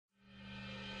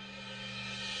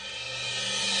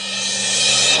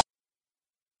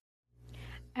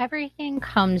Everything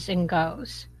comes and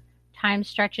goes. Time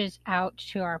stretches out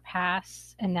to our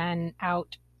pasts and then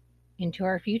out into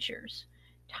our futures.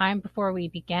 Time before we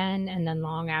begin and then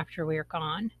long after we are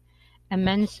gone.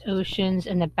 Immense oceans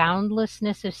and the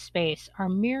boundlessness of space are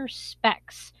mere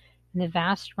specks in the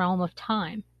vast realm of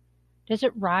time. Does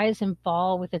it rise and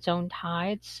fall with its own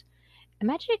tides?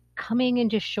 Imagine it coming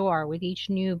into shore with each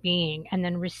new being and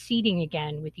then receding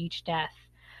again with each death.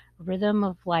 A rhythm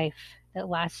of life that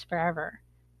lasts forever.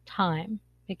 Time,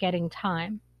 begetting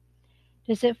time.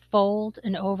 Does it fold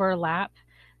and overlap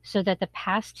so that the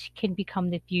past can become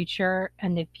the future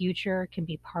and the future can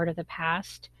be part of the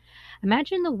past?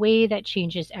 Imagine the way that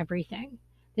changes everything.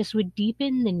 This would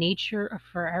deepen the nature of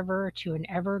forever to an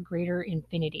ever greater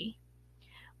infinity.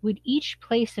 Would each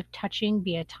place of touching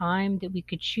be a time that we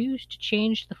could choose to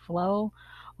change the flow,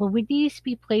 or would these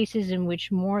be places in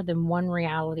which more than one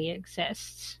reality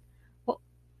exists? Well,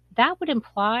 that would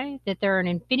imply that there are an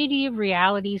infinity of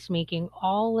realities making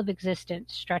all of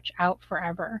existence stretch out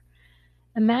forever.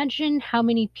 Imagine how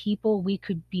many people we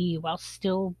could be while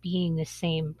still being the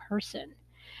same person.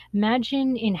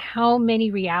 Imagine in how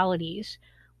many realities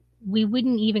we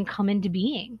wouldn't even come into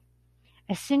being.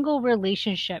 A single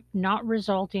relationship not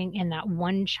resulting in that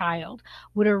one child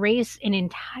would erase an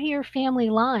entire family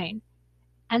line,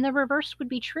 and the reverse would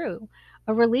be true.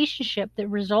 A relationship that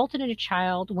resulted in a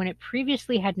child when it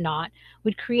previously had not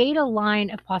would create a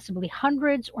line of possibly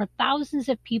hundreds or thousands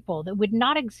of people that would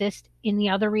not exist in the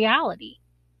other reality.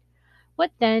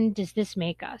 What then does this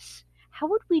make us? How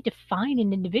would we define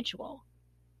an individual?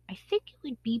 I think it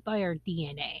would be by our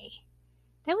DNA.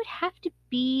 That would have to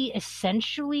be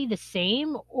essentially the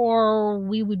same, or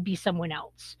we would be someone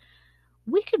else.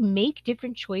 We could make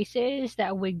different choices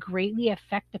that would greatly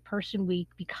affect the person we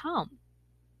become.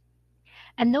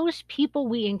 And those people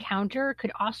we encounter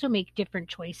could also make different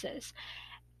choices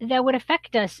that would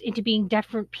affect us into being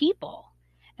different people.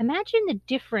 Imagine the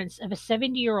difference of a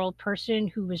 70-year-old person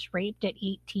who was raped at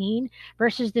 18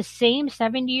 versus the same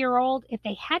 70-year-old if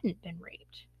they hadn't been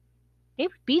raped. They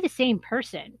would be the same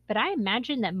person, but I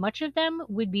imagine that much of them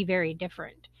would be very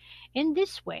different. In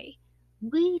this way,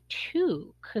 we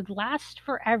too could last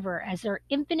forever as our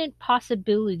infinite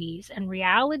possibilities and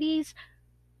realities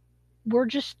were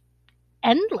just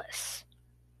endless.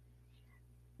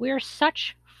 We are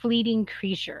such fleeting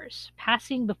creatures,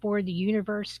 passing before the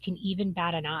universe can even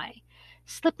bat an eye,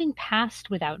 slipping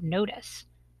past without notice.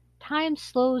 Time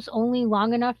slows only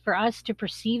long enough for us to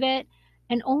perceive it,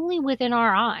 and only within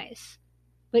our eyes.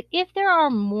 But if there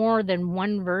are more than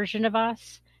one version of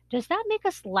us, does that make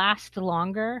us last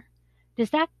longer?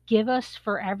 Does that give us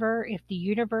forever if the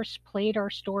universe played our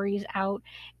stories out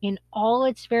in all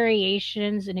its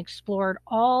variations and explored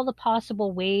all the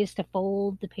possible ways to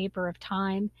fold the paper of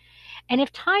time? And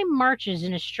if time marches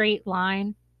in a straight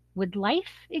line, would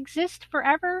life exist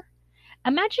forever?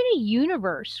 Imagine a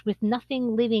universe with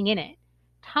nothing living in it.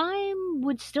 Time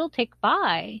would still tick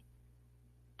by,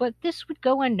 but this would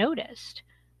go unnoticed.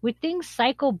 Would things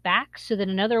cycle back so that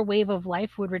another wave of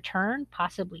life would return,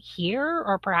 possibly here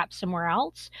or perhaps somewhere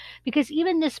else? Because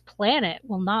even this planet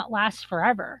will not last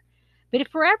forever. But if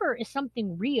forever is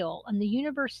something real and the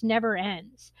universe never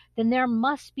ends, then there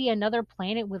must be another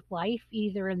planet with life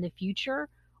either in the future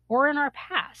or in our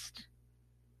past.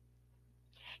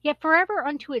 Yet forever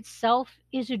unto itself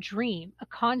is a dream, a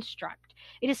construct.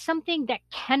 It is something that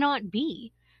cannot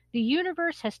be. The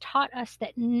universe has taught us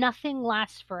that nothing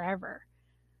lasts forever.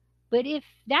 But if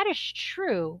that is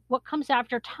true, what comes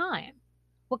after time?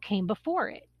 What came before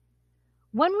it?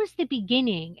 When was the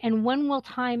beginning and when will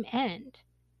time end?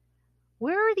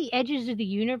 Where are the edges of the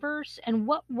universe and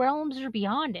what realms are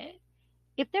beyond it?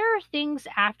 If there are things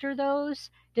after those,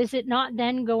 does it not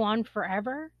then go on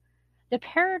forever? The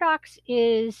paradox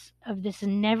is of this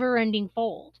never ending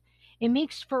fold. It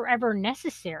makes forever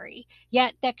necessary,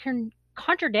 yet that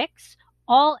contradicts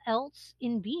all else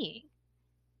in being.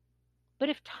 But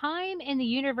if time in the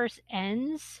universe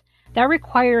ends, that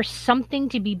requires something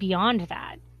to be beyond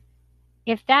that.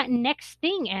 If that next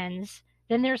thing ends,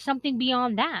 then there's something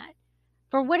beyond that.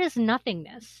 For what is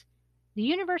nothingness? The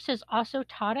universe has also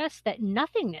taught us that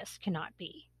nothingness cannot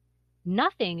be.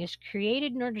 Nothing is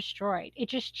created nor destroyed. It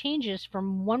just changes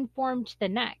from one form to the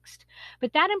next.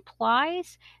 But that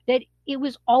implies that it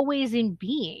was always in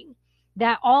being,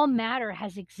 that all matter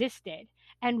has existed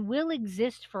and will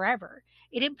exist forever.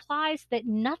 It implies that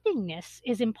nothingness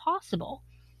is impossible.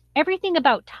 Everything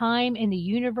about time and the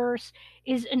universe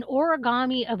is an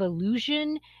origami of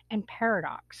illusion and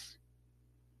paradox.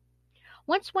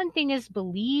 Once one thing is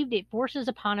believed, it forces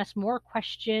upon us more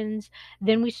questions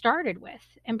than we started with,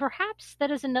 and perhaps that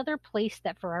is another place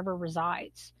that forever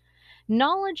resides.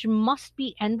 Knowledge must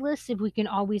be endless if we can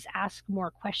always ask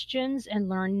more questions and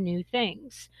learn new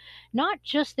things. Not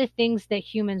just the things that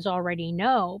humans already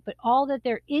know, but all that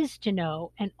there is to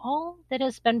know and all that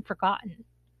has been forgotten.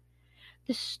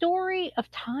 The story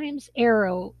of time's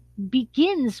arrow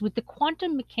begins with the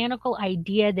quantum mechanical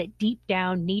idea that deep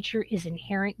down nature is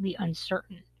inherently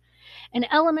uncertain. An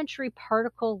elementary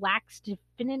particle lacks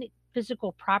definite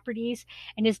physical properties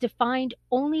and is defined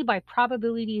only by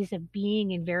probabilities of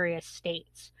being in various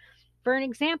states. For an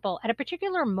example, at a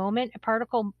particular moment, a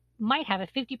particle might have a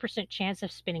 50% chance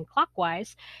of spinning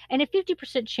clockwise and a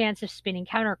 50% chance of spinning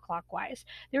counterclockwise.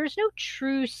 There is no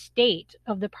true state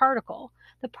of the particle.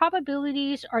 The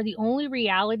probabilities are the only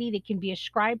reality that can be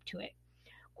ascribed to it.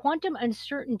 Quantum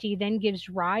uncertainty then gives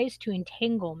rise to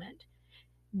entanglement,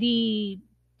 the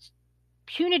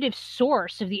punitive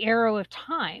source of the arrow of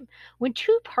time. When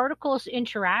two particles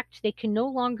interact, they can no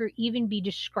longer even be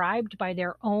described by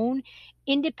their own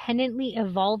independently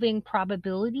evolving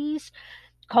probabilities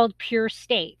called pure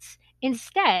states.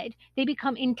 Instead, they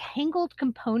become entangled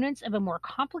components of a more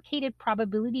complicated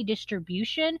probability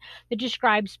distribution that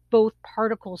describes both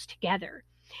particles together.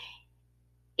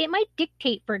 It might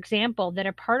dictate, for example, that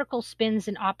a particle spins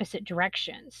in opposite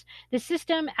directions. The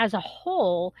system as a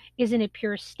whole is in a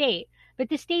pure state, but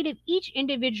the state of each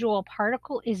individual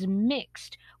particle is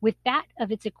mixed with that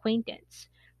of its acquaintance.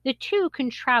 The two can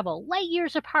travel light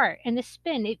years apart, and the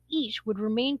spin of each would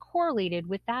remain correlated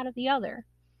with that of the other.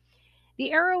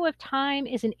 The arrow of time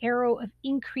is an arrow of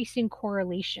increasing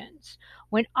correlations.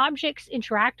 When objects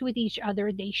interact with each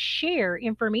other, they share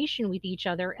information with each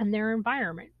other and their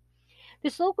environment.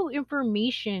 This local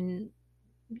information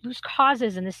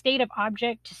causes in the state of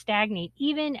object to stagnate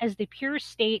even as the pure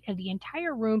state of the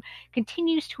entire room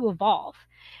continues to evolve.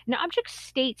 An object's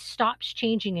state stops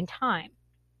changing in time.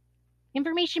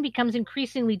 Information becomes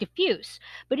increasingly diffuse,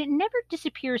 but it never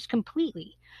disappears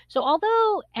completely. So,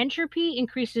 although entropy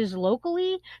increases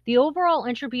locally, the overall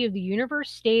entropy of the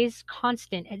universe stays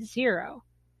constant at zero.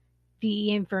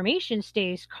 The information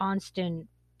stays constant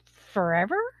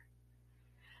forever?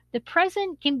 The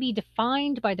present can be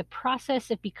defined by the process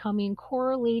of becoming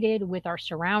correlated with our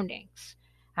surroundings.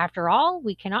 After all,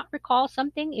 we cannot recall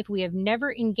something if we have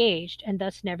never engaged and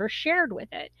thus never shared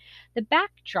with it. The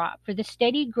backdrop for the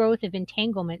steady growth of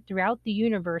entanglement throughout the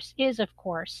universe is, of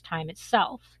course, time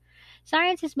itself.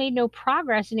 Science has made no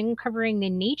progress in uncovering the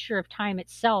nature of time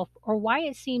itself or why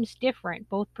it seems different,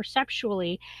 both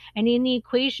perceptually and in the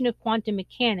equation of quantum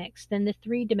mechanics, than the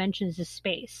three dimensions of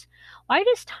space. Why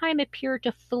does time appear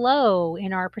to flow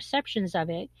in our perceptions of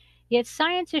it? Yet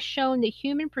science has shown that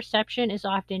human perception is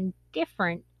often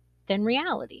different than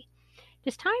reality.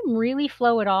 Does time really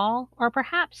flow at all? Or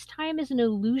perhaps time is an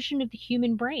illusion of the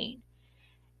human brain?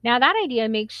 Now, that idea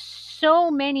makes so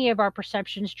many of our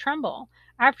perceptions tremble.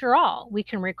 After all, we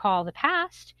can recall the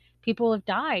past. People have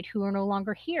died who are no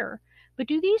longer here. But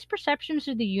do these perceptions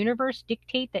of the universe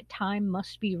dictate that time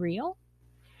must be real?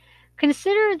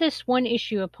 Consider this one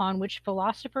issue upon which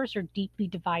philosophers are deeply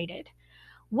divided.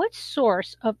 What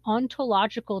source of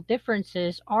ontological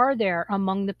differences are there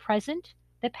among the present,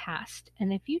 the past,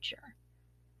 and the future?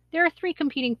 There are three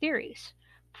competing theories.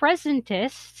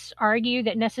 Presentists argue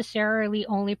that necessarily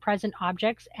only present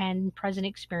objects and present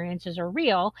experiences are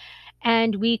real,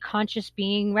 and we conscious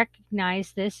being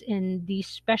recognize this in the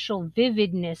special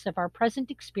vividness of our present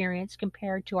experience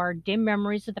compared to our dim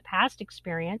memories of the past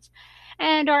experience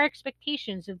and our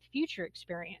expectations of the future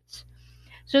experience.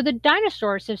 So the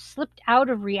dinosaurs have slipped out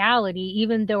of reality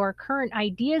even though our current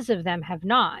ideas of them have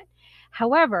not.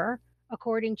 However,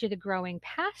 according to the growing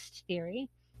past theory,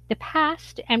 the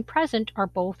past and present are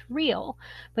both real,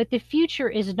 but the future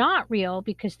is not real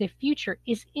because the future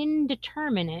is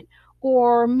indeterminate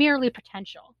or merely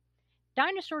potential.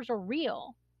 Dinosaurs are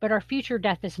real, but our future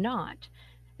death is not.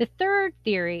 The third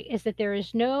theory is that there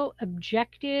is no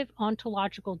objective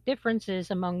ontological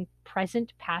differences among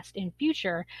present, past, and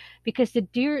future because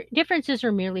the differences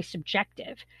are merely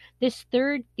subjective. This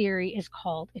third theory is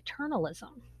called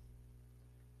eternalism.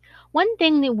 One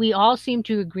thing that we all seem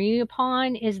to agree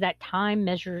upon is that time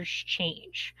measures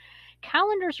change.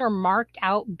 Calendars are marked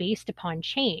out based upon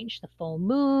change, the full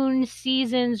moon,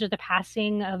 seasons, or the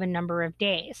passing of a number of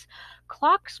days.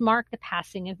 Clocks mark the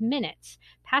passing of minutes.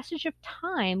 Passage of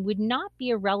time would not be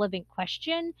a relevant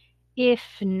question if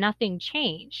nothing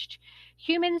changed.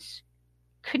 Humans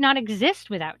could not exist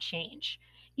without change.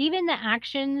 Even the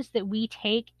actions that we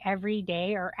take every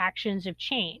day are actions of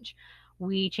change.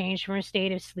 We change from a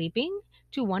state of sleeping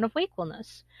to one of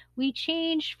wakefulness. We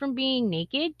change from being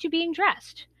naked to being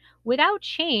dressed. Without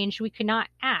change, we could not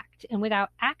act, and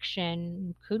without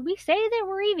action, could we say that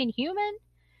we're even human?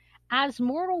 As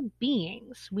mortal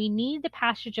beings, we need the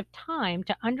passage of time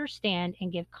to understand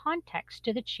and give context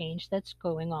to the change that's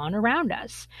going on around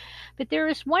us. But there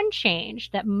is one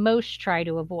change that most try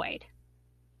to avoid: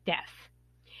 death.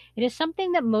 It is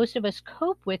something that most of us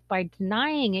cope with by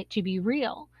denying it to be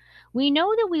real. We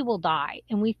know that we will die,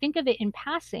 and we think of it in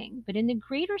passing, but in the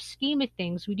greater scheme of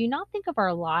things, we do not think of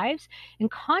our lives in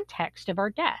context of our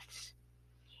deaths.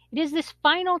 It is this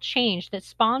final change that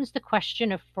spawns the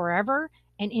question of forever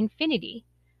and infinity.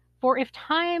 For if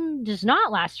time does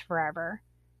not last forever,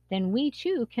 then we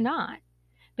too cannot.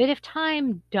 But if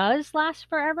time does last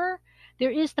forever, there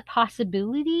is the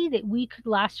possibility that we could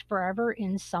last forever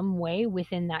in some way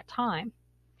within that time.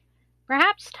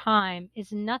 Perhaps time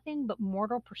is nothing but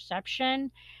mortal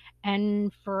perception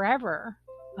and forever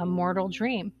a mortal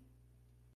dream.